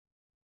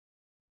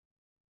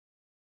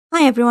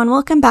Hi everyone,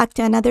 welcome back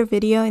to another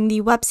video in the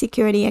Web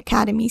Security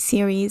Academy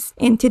series.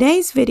 In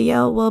today's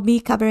video, we'll be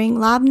covering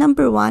lab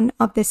number 1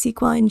 of the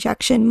SQL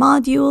injection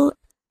module.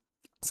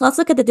 So let's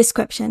look at the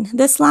description.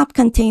 This lab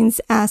contains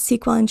a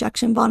SQL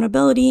injection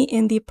vulnerability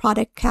in the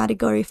product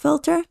category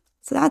filter.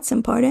 So that's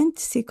important,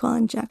 SQL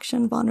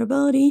injection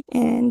vulnerability,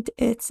 and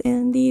it's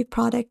in the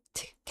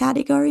product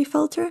category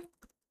filter.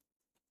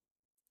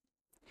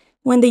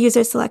 When the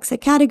user selects a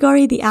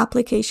category, the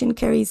application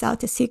carries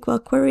out a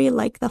SQL query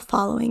like the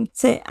following.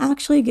 So it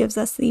actually gives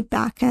us the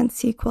backend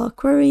SQL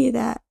query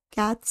that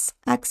gets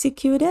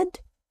executed,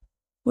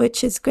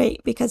 which is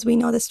great because we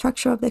know the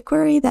structure of the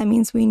query. That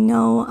means we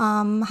know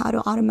how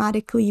to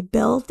automatically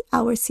build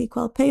our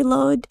SQL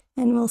payload,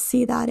 and we'll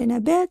see that in a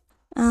bit.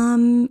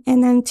 And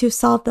then to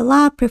solve the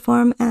lab,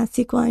 perform a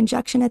SQL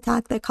injection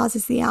attack that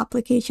causes the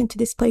application to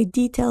display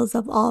details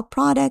of all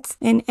products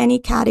in any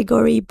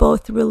category,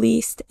 both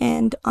released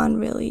and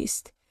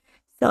unreleased.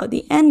 So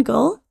the end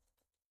goal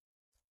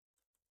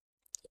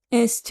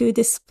is to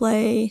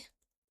display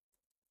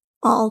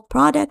all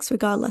products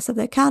regardless of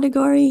the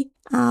category,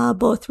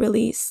 both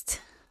released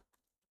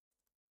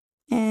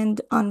and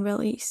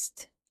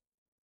unreleased.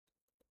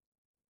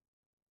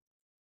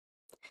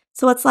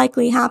 So what's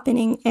likely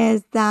happening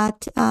is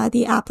that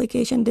the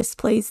application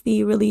displays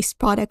the released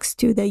products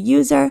to the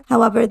user.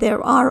 However,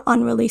 there are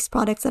unreleased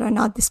products that are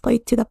not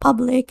displayed to the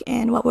public.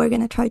 And what we're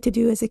going to try to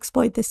do is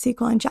exploit the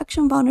SQL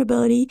injection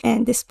vulnerability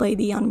and display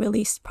the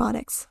unreleased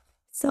products.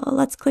 So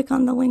let's click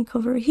on the link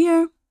over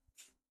here.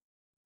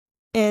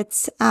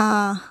 It's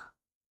a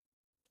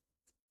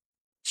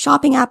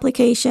shopping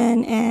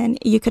application, and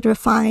you could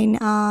refine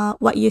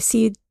what you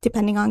see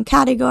depending on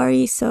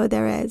category. So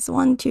there is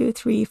 1, 2,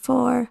 3,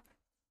 4.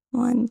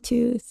 1,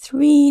 2,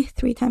 3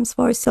 times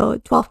 4, so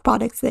 12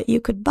 products that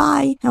you could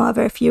buy.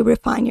 However, if you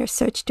refine your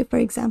search to, for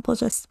example,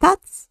 just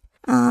pets,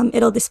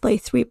 it'll display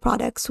 3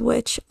 products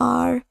which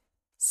are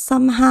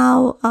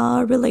somehow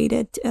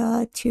related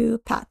to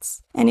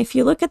pets. And if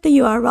you look at the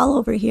URL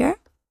over here,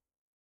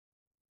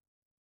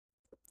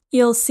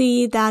 you'll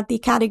see that the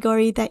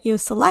category that you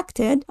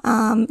selected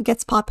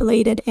gets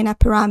populated in a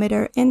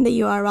parameter in the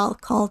URL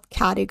called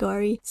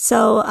category.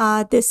 So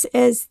this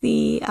is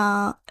the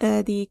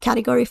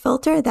category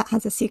filter that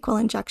has a SQL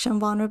injection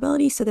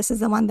vulnerability. So this is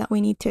the one that we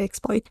need to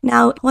exploit.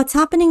 Now, what's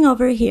happening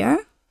over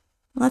here?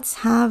 Let's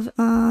have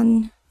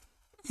an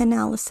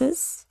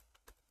analysis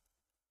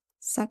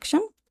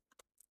section.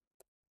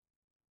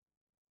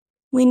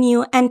 When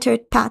you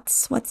entered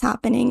pets, what's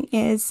happening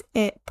is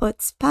it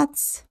puts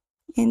pets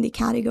in the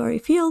category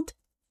field,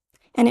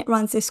 and it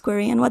runs this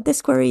query. And what this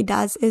query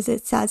does is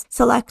it says,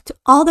 select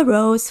all the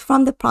rows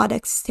from the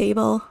products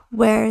table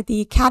where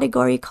the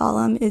category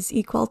column is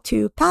equal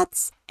to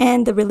pets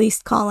and the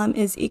released column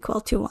is equal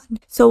to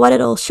 1. So what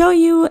it'll show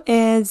you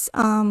is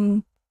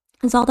all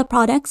the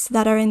products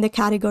that are in the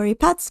category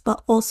pets,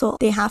 but also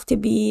they have to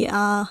be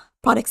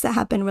products that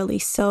have been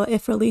released. So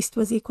if released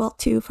was equal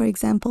to, for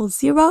example,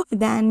 0,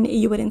 then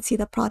you wouldn't see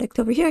the product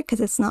over here because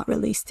it's not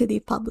released to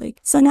the public.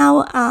 So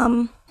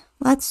now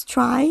let's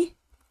try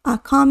a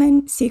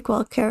common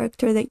SQL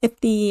character that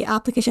if the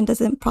application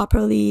doesn't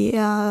properly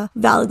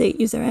validate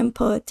user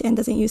input and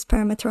doesn't use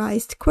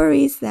parameterized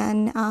queries,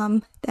 then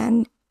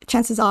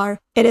chances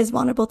are it is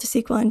vulnerable to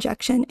SQL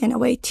injection. And a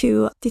way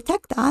to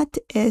detect that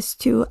is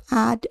to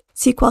add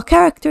SQL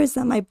characters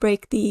that might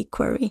break the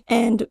query.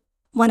 And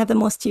one of the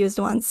most used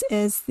ones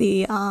is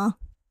the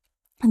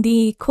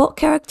quote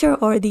character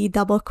or the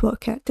double quote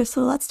character.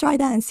 So let's try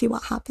that and see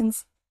what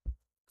happens.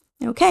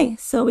 Okay,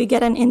 so we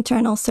get an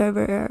internal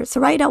server error. So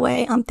right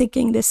away, I'm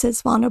thinking this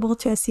is vulnerable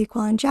to a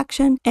SQL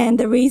injection. And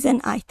the reason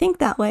I think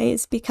that way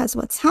is because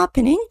what's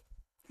happening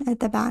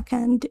at the back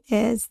end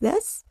is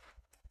this.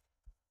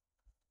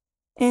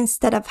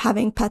 Instead of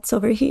having pets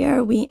over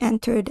here, we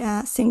entered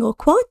a single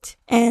quote,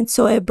 and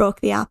so it broke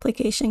the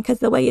application because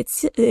the way it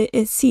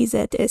sees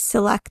it is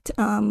select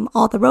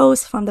all the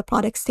rows from the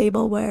products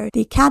table where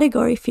the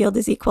category field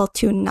is equal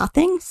to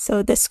nothing.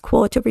 So this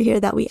quote over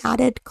here that we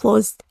added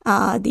closed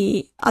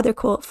the other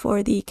quote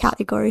for the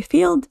category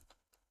field.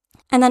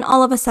 And then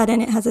all of a sudden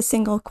it has a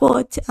single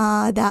quote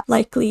that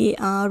likely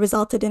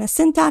resulted in a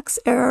syntax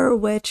error,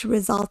 which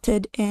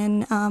resulted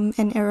in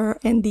an error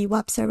in the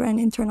web server, an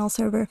internal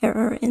server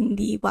error in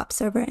the web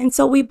server. And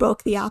so we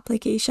broke the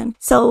application.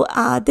 So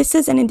this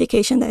is an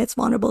indication that it's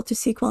vulnerable to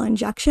SQL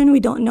injection. We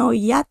don't know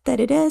yet that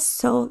it is.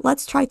 So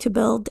let's try to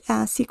build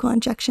a SQL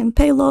injection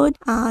payload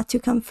to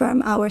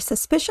confirm our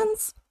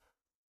suspicions.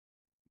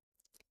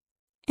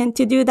 And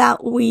to do that,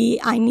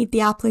 I need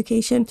the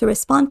application to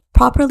respond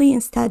properly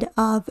instead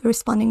of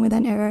responding with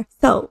an error.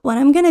 So what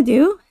I'm going to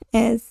do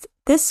is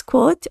this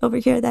quote over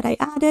here that I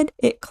added,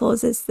 it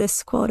closes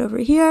this quote over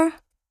here.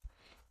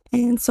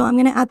 And so I'm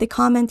going to add the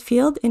comment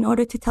field in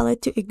order to tell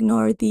it to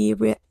ignore the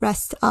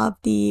rest of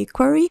the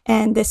query.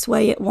 And this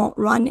way it won't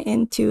run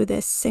into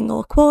this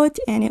single quote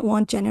and it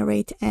won't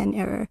generate an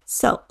error.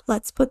 So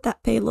let's put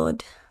that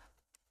payload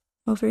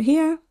over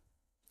here.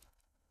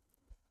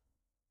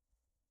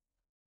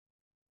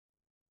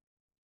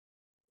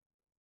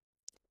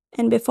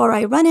 And before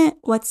I run it,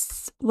 what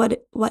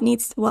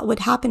would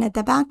happen at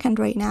the backend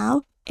right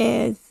now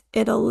is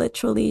it'll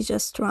literally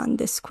just run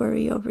this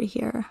query over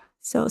here.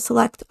 So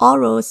select all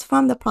rows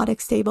from the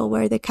products table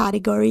where the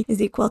category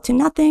is equal to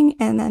nothing.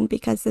 And then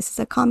because this is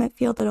a comment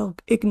field, it'll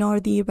ignore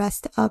the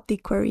rest of the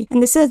query.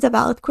 And this is a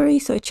valid query,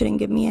 so it shouldn't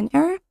give me an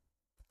error.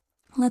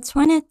 Let's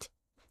run it.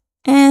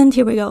 And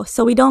here we go.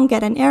 So we don't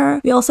get an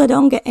error. We also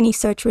don't get any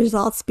search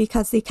results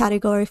because the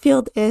category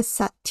field is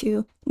set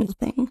to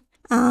nothing.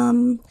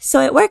 So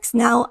it works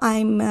now.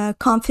 I'm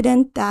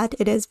confident that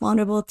it is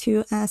vulnerable to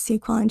a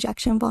SQL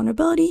injection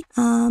vulnerability.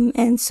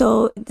 And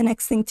so the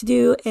next thing to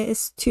do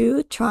is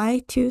to try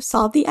to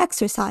solve the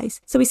exercise.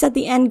 So we said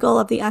the end goal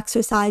of the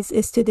exercise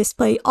is to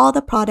display all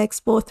the products,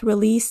 both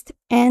released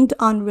and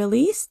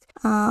unreleased.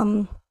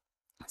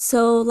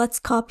 So let's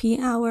copy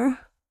our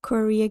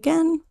query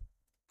again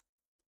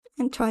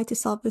and try to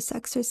solve this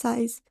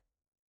exercise.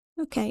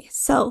 Okay,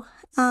 so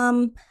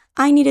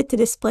I needed to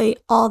display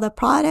all the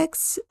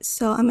products,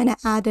 so I'm going to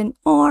add an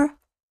or.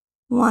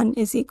 1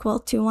 is equal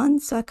to 1,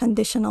 so a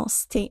conditional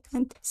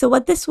statement. So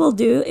what this will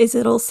do is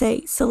it'll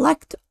say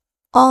select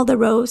all the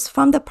rows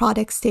from the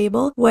products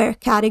table where either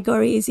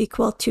category is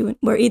equal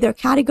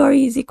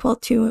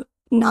to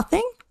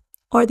nothing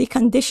or the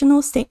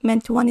conditional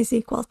statement 1 is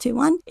equal to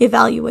 1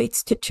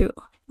 evaluates to true.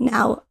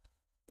 Now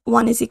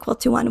 1 is equal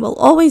to 1 will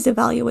always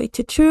evaluate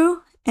to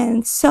true,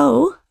 and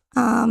so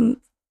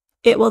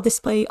it will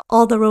display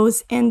all the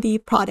rows in the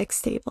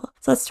products table.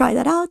 So let's try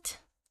that out.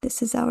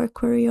 This is our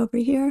query over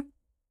here.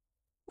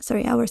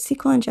 Sorry, our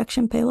SQL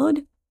injection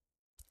payload.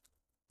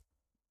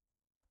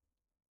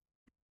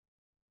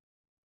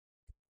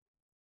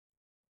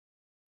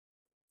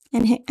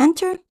 And hit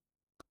enter.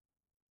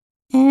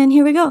 And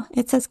here we go.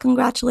 It says,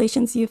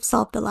 congratulations, you've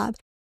solved the lab.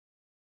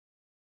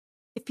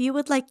 If you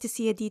would like to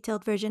see a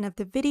detailed version of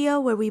the video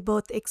where we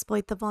both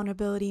exploit the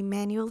vulnerability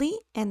manually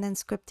and then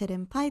script it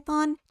in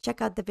Python,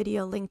 check out the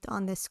video linked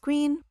on the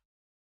screen.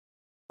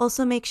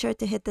 Also, make sure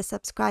to hit the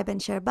subscribe and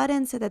share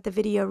button so that the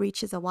video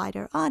reaches a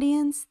wider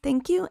audience.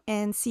 Thank you,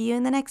 and see you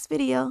in the next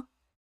video.